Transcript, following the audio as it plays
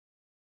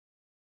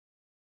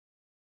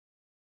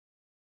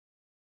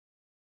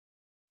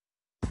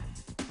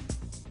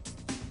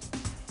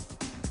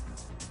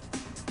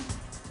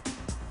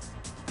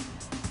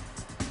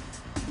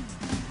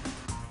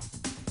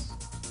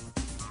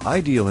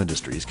Ideal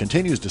Industries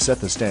continues to set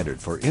the standard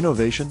for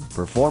innovation,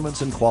 performance,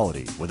 and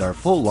quality with our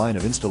full line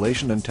of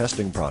installation and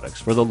testing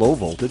products for the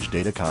low-voltage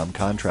datacom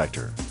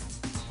contractor.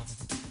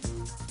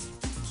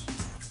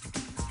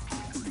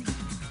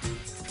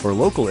 For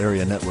local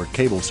area network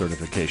cable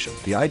certification,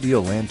 the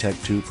Ideal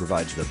LanTEK II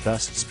provides the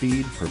best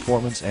speed,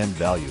 performance, and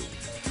value,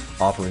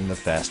 offering the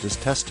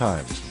fastest test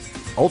times,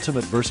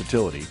 ultimate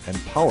versatility,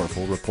 and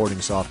powerful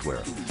reporting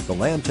software. The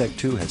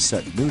LanTEK II has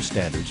set new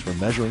standards for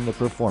measuring the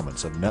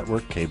performance of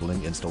network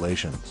cabling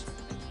installations.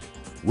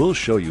 We'll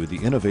show you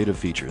the innovative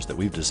features that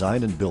we've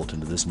designed and built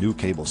into this new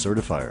cable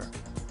certifier.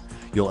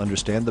 You'll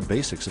understand the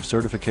basics of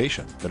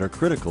certification that are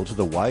critical to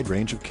the wide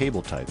range of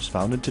cable types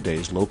found in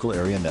today's local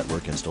area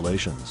network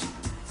installations.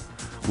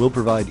 We'll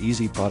provide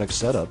easy product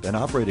setup and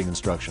operating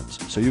instructions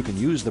so you can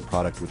use the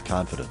product with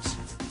confidence.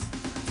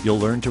 You'll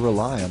learn to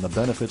rely on the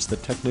benefits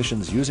that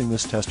technicians using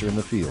this tester in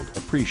the field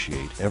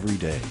appreciate every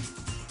day.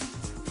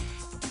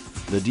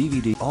 The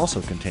DVD also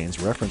contains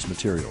reference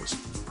materials,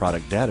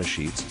 product data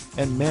sheets,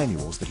 and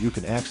manuals that you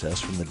can access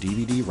from the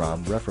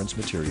DVD-ROM reference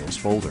materials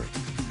folder.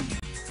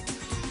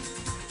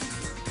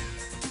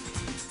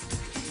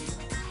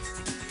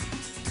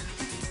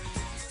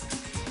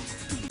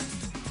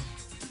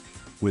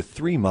 With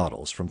 3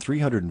 models from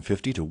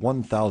 350 to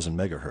 1000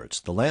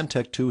 MHz, the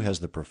LanTEK II has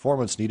the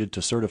performance needed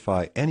to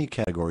certify any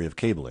category of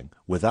cabling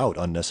without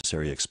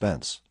unnecessary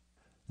expense.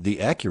 The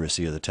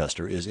accuracy of the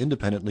tester is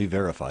independently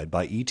verified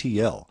by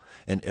ETL,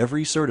 and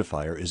every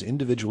certifier is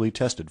individually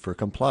tested for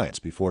compliance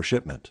before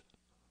shipment.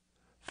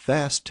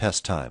 Fast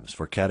test times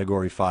for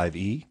Category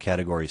 5E,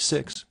 Category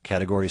 6,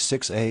 Category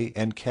 6A,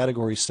 and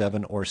Category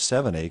 7 or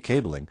 7A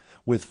cabling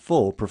with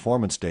full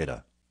performance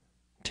data.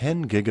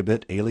 10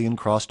 gigabit alien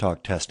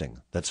crosstalk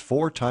testing that's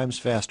 4 times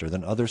faster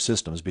than other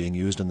systems being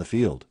used in the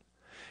field.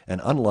 And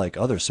unlike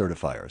other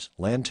certifiers,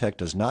 LanTEK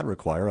does not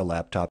require a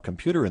laptop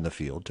computer in the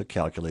field to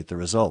calculate the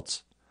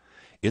results.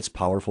 Its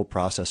powerful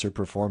processor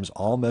performs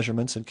all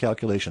measurements and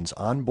calculations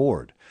on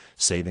board,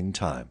 saving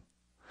time.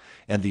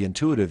 And the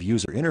intuitive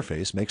user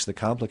interface makes the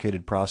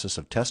complicated process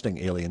of testing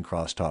alien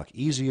crosstalk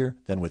easier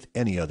than with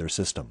any other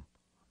system.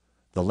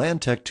 The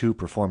LanTEK II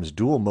performs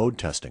dual mode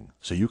testing,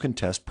 so you can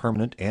test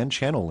permanent and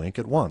channel link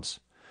at once,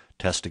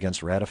 test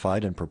against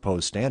ratified and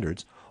proposed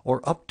standards,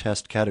 or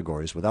up-test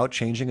categories without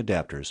changing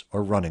adapters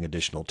or running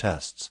additional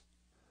tests.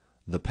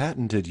 The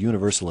patented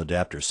universal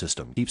adapter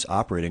system keeps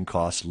operating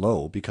costs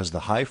low because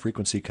the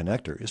high-frequency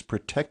connector is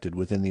protected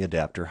within the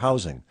adapter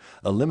housing,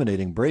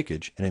 eliminating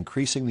breakage and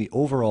increasing the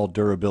overall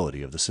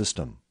durability of the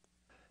system.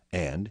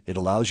 And it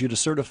allows you to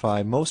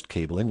certify most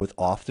cabling with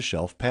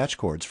off-the-shelf patch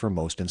cords for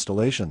most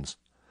installations.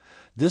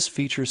 This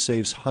feature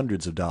saves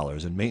hundreds of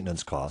dollars in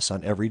maintenance costs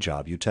on every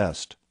job you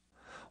test.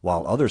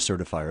 While other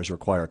certifiers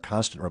require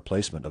constant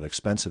replacement of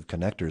expensive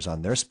connectors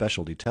on their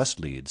specialty test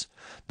leads,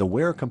 the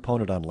wear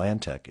component on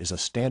LanTEK is a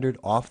standard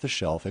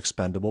off-the-shelf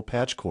expendable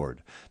patch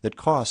cord that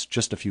costs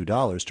just a few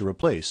dollars to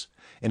replace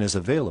and is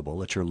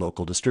available at your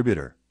local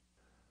distributor.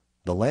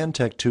 The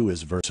LanTEK II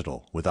is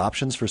versatile, with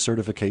options for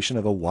certification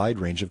of a wide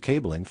range of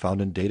cabling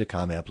found in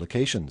datacom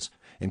applications,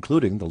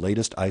 including the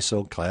latest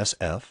ISO Class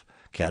F,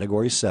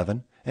 Category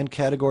 7, and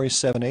Category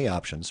 7A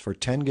options for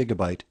 10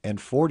 GB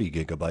and 40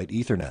 GB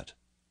Ethernet.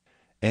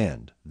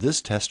 And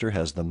this tester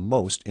has the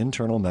most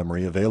internal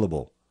memory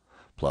available.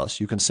 Plus,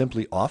 you can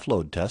simply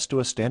offload tests to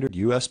a standard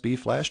USB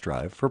flash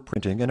drive for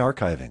printing and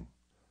archiving.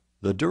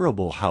 The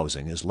durable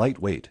housing is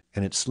lightweight,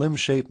 and its slim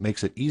shape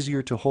makes it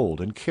easier to hold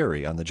and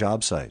carry on the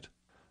job site.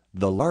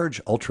 The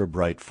large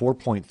ultra-bright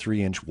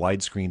 4.3-inch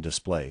widescreen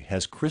display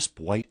has crisp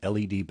white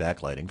LED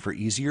backlighting for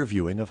easier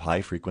viewing of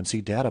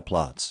high-frequency data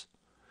plots.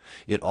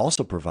 It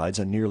also provides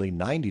a nearly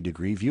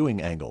 90-degree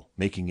viewing angle,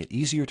 making it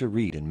easier to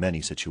read in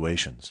many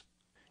situations.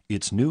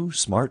 Its new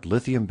smart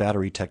lithium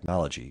battery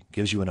technology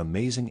gives you an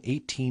amazing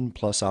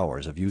 18+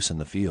 hours of use in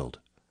the field.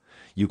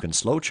 You can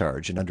slow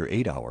charge in under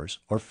 8 hours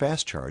or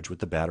fast charge with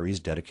the battery's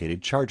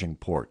dedicated charging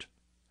port.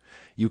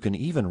 You can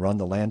even run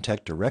the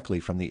LanTEK directly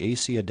from the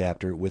AC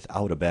adapter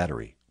without a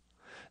battery.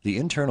 The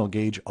internal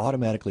gauge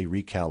automatically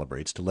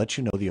recalibrates to let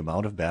you know the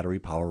amount of battery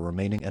power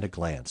remaining at a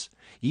glance,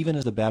 even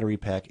as the battery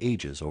pack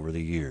ages over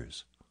the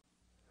years.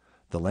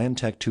 The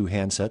LanTEK II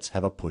handsets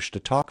have a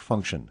push-to-talk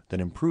function that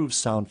improves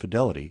sound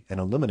fidelity and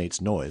eliminates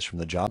noise from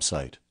the job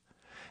site.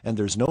 And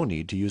there's no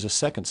need to use a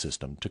second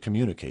system to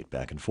communicate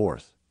back and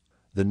forth.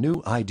 The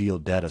new Ideal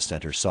Data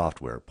Center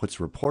software puts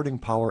reporting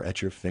power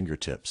at your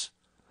fingertips.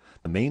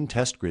 The main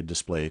test grid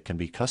display can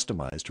be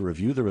customized to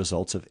review the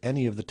results of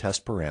any of the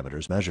test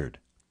parameters measured.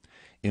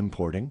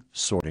 Importing,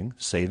 sorting,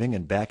 saving,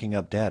 and backing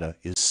up data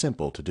is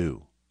simple to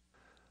do.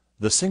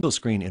 The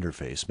single-screen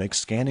interface makes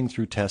scanning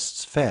through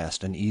tests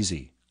fast and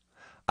easy.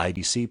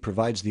 IDC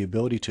provides the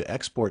ability to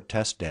export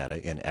test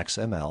data in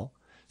XML,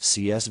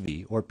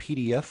 CSV, or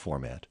PDF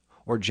format,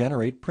 or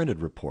generate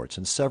printed reports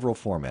in several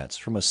formats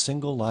from a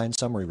single-line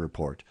summary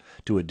report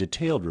to a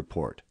detailed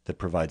report that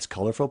provides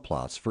colorful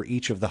plots for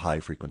each of the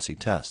high-frequency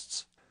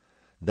tests.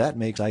 That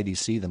makes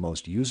IDC the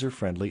most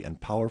user-friendly and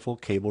powerful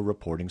cable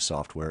reporting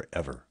software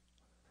ever.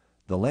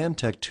 The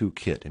LanTEK II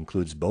kit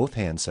includes both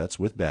handsets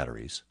with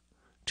batteries,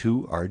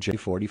 2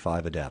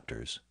 RJ45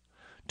 adapters,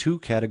 2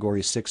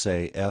 Category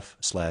 6A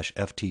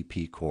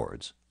F/FTP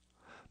cords,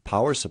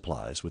 power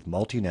supplies with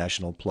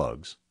multinational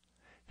plugs,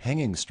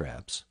 hanging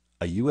straps,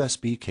 a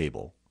USB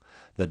cable,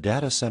 the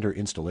data center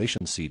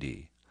installation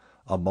CD,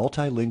 a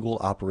multilingual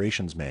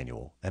operations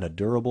manual, and a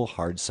durable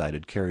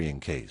hard-sided carrying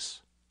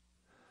case.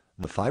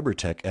 The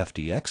FiberTech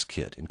FDX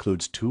kit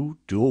includes 2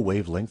 dual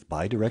wavelength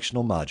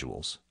bidirectional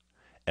modules,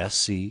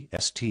 SC,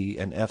 ST,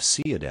 and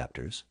FC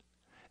adapters,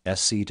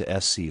 SC to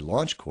SC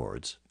launch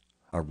cords,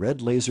 a red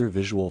laser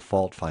visual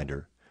fault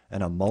finder,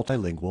 and a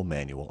multilingual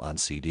manual on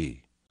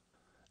CD.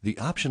 The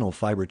optional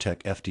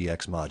FiberTech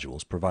FDX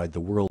modules provide the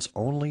world's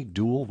only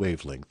dual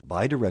wavelength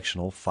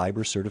bidirectional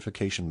fiber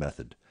certification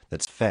method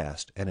that's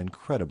fast and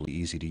incredibly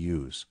easy to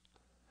use.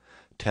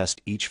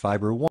 Test each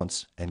fiber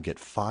once and get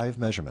 5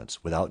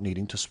 measurements without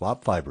needing to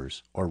swap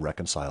fibers or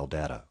reconcile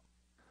data.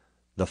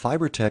 The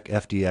FiberTech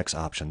FDX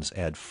options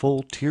add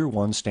full Tier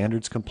 1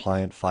 standards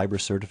compliant fiber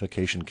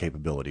certification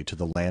capability to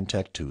the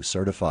LanTEK II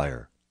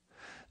Certifier.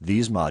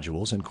 These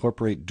modules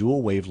incorporate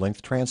dual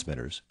wavelength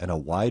transmitters and a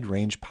wide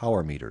range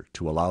power meter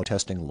to allow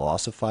testing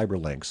loss of fiber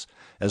lengths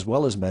as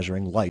well as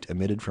measuring light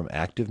emitted from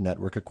active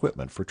network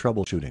equipment for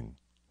troubleshooting.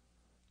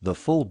 The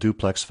full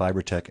duplex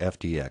FiberTech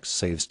FDX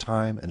saves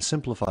time and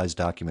simplifies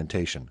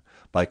documentation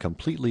by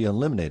completely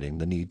eliminating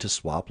the need to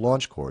swap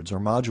launch cords or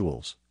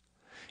modules.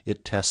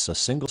 It tests a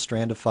single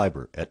strand of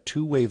fiber at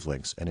 2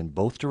 wavelengths and in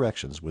both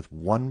directions with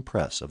 1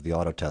 press of the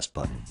auto test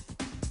button.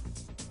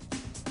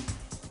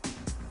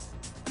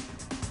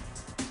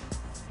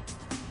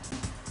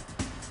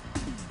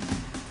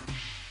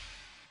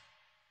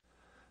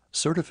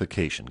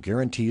 Certification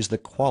guarantees the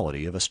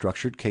quality of a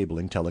structured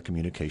cabling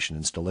telecommunication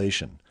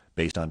installation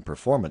based on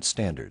performance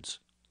standards.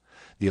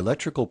 The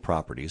electrical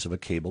properties of a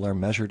cable are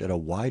measured at a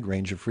wide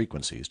range of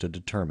frequencies to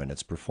determine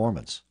its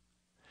performance.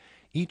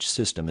 Each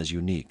system is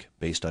unique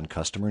based on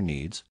customer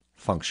needs,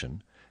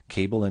 function,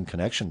 cable and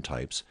connection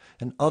types,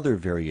 and other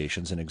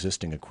variations in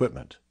existing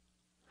equipment.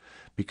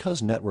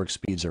 Because network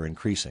speeds are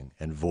increasing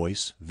and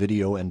voice,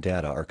 video, and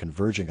data are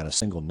converging on a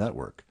single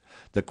network,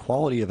 the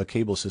quality of a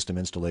cable system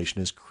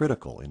installation is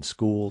critical in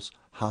schools,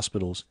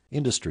 hospitals,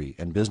 industry,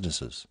 and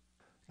businesses.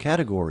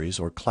 Categories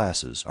or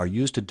classes are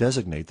used to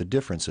designate the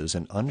differences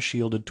in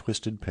unshielded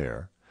twisted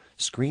pair,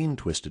 screen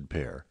twisted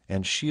pair,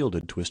 and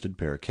shielded twisted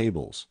pair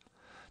cables.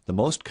 The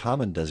most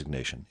common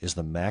designation is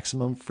the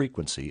maximum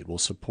frequency it will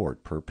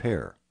support per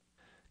pair.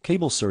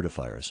 Cable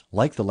certifiers,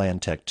 like the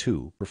LanTEK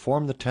II,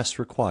 perform the tests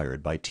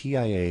required by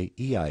TIA,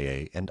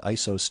 EIA, and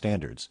ISO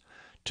standards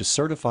to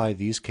certify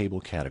these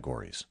cable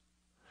categories.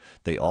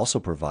 They also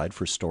provide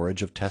for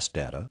storage of test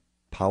data,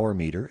 power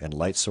meter and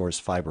light source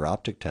fiber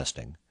optic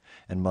testing,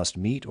 and must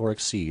meet or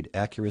exceed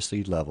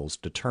accuracy levels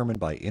determined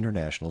by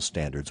international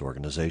standards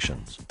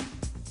organizations.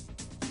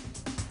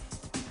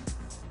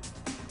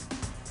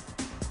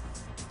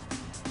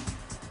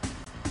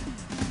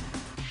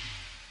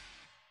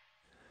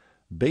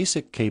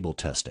 Basic cable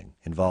testing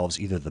involves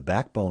either the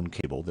backbone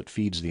cable that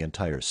feeds the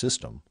entire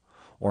system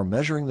or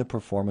measuring the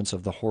performance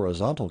of the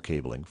horizontal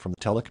cabling from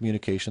the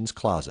telecommunications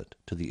closet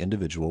to the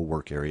individual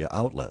work area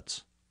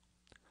outlets.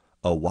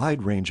 A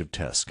wide range of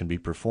tests can be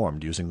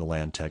performed using the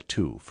LanTEK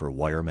II for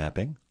wire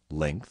mapping,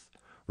 length,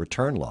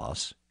 return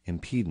loss,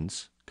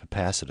 impedance,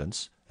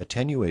 capacitance,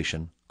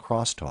 attenuation,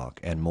 crosstalk,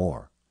 and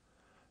more.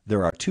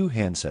 There are 2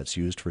 handsets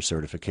used for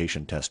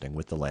certification testing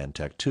with the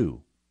LanTEK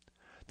II.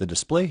 The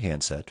display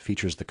handset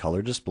features the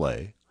color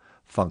display,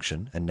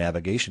 function, and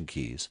navigation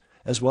keys,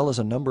 as well as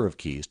a number of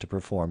keys to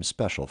perform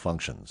special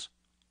functions.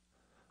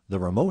 The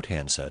remote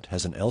handset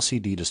has an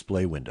LCD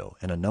display window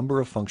and a number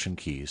of function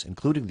keys,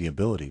 including the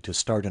ability to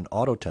start an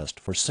auto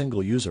test for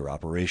single-user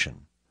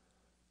operation.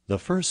 The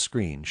first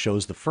screen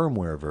shows the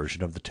firmware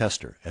version of the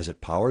tester as it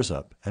powers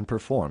up and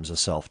performs a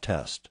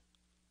self-test.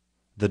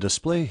 The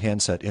display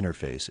handset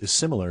interface is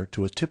similar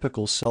to a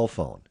typical cell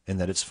phone in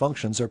that its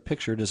functions are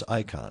pictured as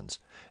icons,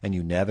 and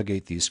you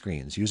navigate these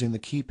screens using the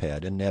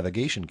keypad and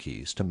navigation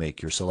keys to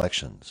make your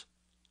selections.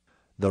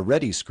 The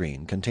Ready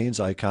screen contains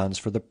icons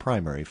for the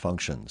primary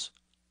functions.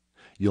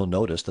 You'll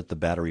notice that the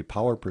battery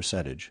power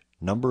percentage,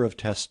 number of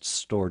tests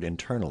stored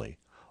internally,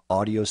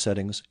 audio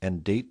settings,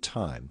 and date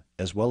time,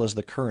 as well as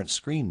the current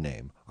screen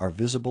name, are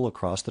visible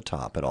across the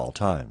top at all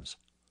times.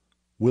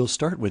 We'll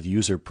start with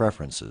user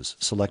preferences,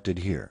 selected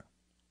here.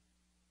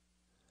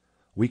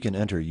 We can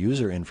enter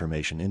user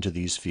information into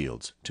these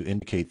fields to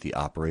indicate the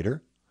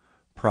operator,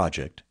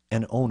 project,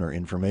 and owner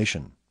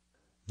information.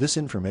 This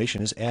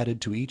information is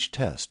added to each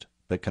test,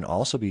 but can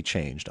also be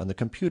changed on the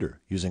computer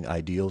using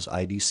Ideal's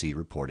IDC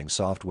reporting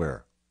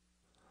software.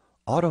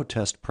 Auto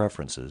Test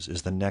Preferences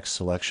is the next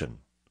selection.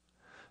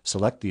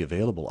 Select the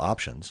available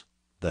options,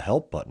 the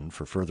Help button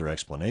for further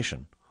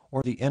explanation,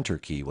 or the Enter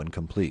key when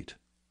complete.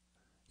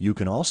 You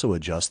can also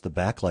adjust the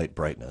backlight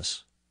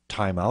brightness,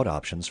 timeout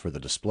options for the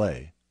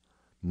display,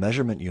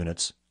 measurement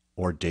units,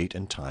 or date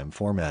and time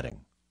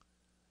formatting.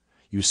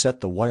 You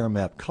set the wire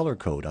map color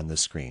code on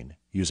this screen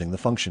using the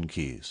function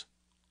keys.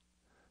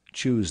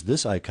 Choose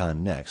this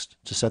icon next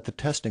to set the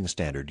testing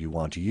standard you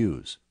want to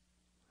use.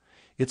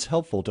 It's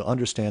helpful to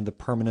understand the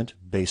permanent,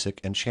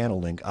 basic, and channel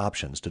link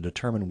options to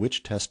determine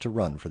which test to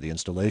run for the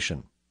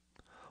installation.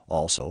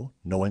 Also,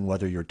 knowing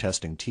whether you're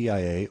testing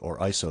TIA or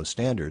ISO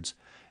standards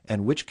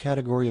and which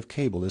category of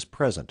cable is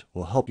present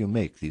will help you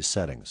make these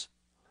settings.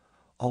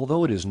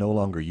 Although it is no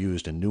longer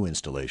used in new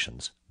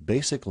installations,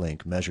 Basic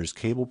Link measures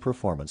cable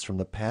performance from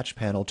the patch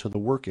panel to the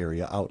work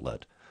area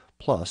outlet,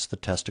 plus the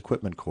test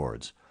equipment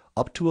cords,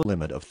 up to a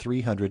limit of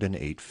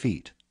 308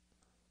 feet.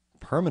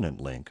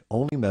 Permanent Link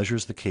only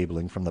measures the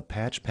cabling from the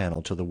patch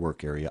panel to the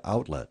work area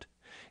outlet.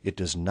 It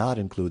does not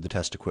include the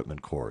test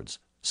equipment cords,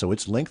 so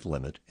its length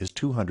limit is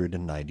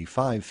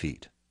 295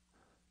 feet.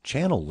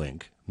 Channel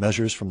Link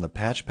measures from the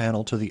patch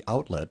panel to the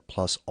outlet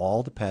plus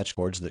all the patch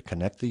cords that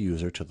connect the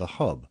user to the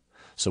hub,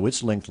 so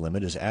its length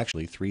limit is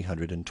actually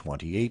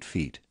 328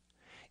 feet.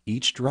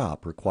 Each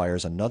drop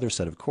requires another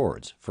set of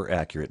cords for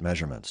accurate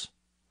measurements.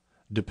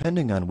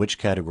 Depending on which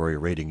category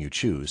rating you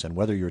choose and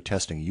whether you're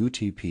testing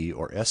UTP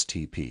or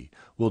STP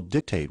will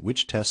dictate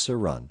which tests are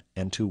run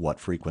and to what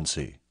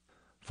frequency.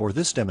 For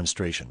this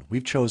demonstration,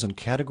 we've chosen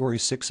Category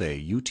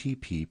 6A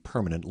UTP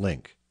Permanent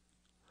Link.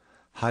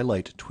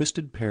 Highlight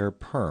Twisted Pair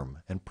Perm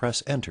and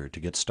press Enter to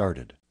get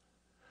started.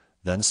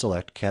 Then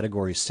select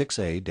Category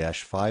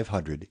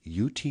 6A-500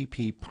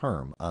 UTP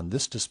Perm on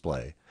this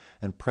display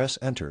and press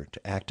Enter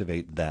to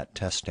activate that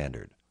test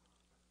standard.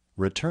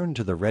 Return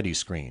to the Ready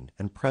screen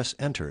and press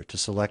Enter to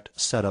select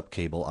Setup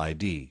Cable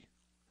ID.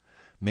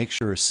 Make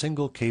sure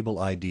Single Cable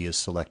ID is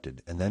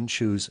selected and then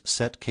choose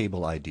Set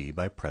Cable ID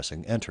by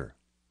pressing Enter.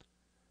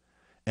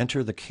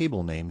 Enter the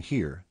cable name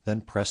here,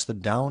 then press the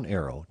down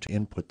arrow to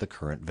input the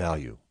current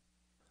value.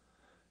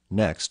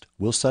 Next,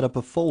 we'll set up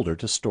a folder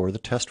to store the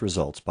test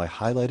results by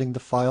highlighting the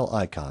file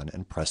icon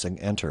and pressing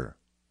Enter.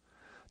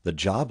 The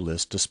job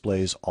list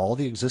displays all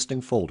the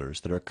existing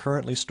folders that are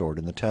currently stored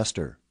in the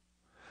tester.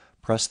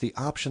 Press the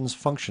Options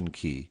function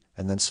key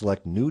and then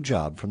select New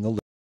Job from the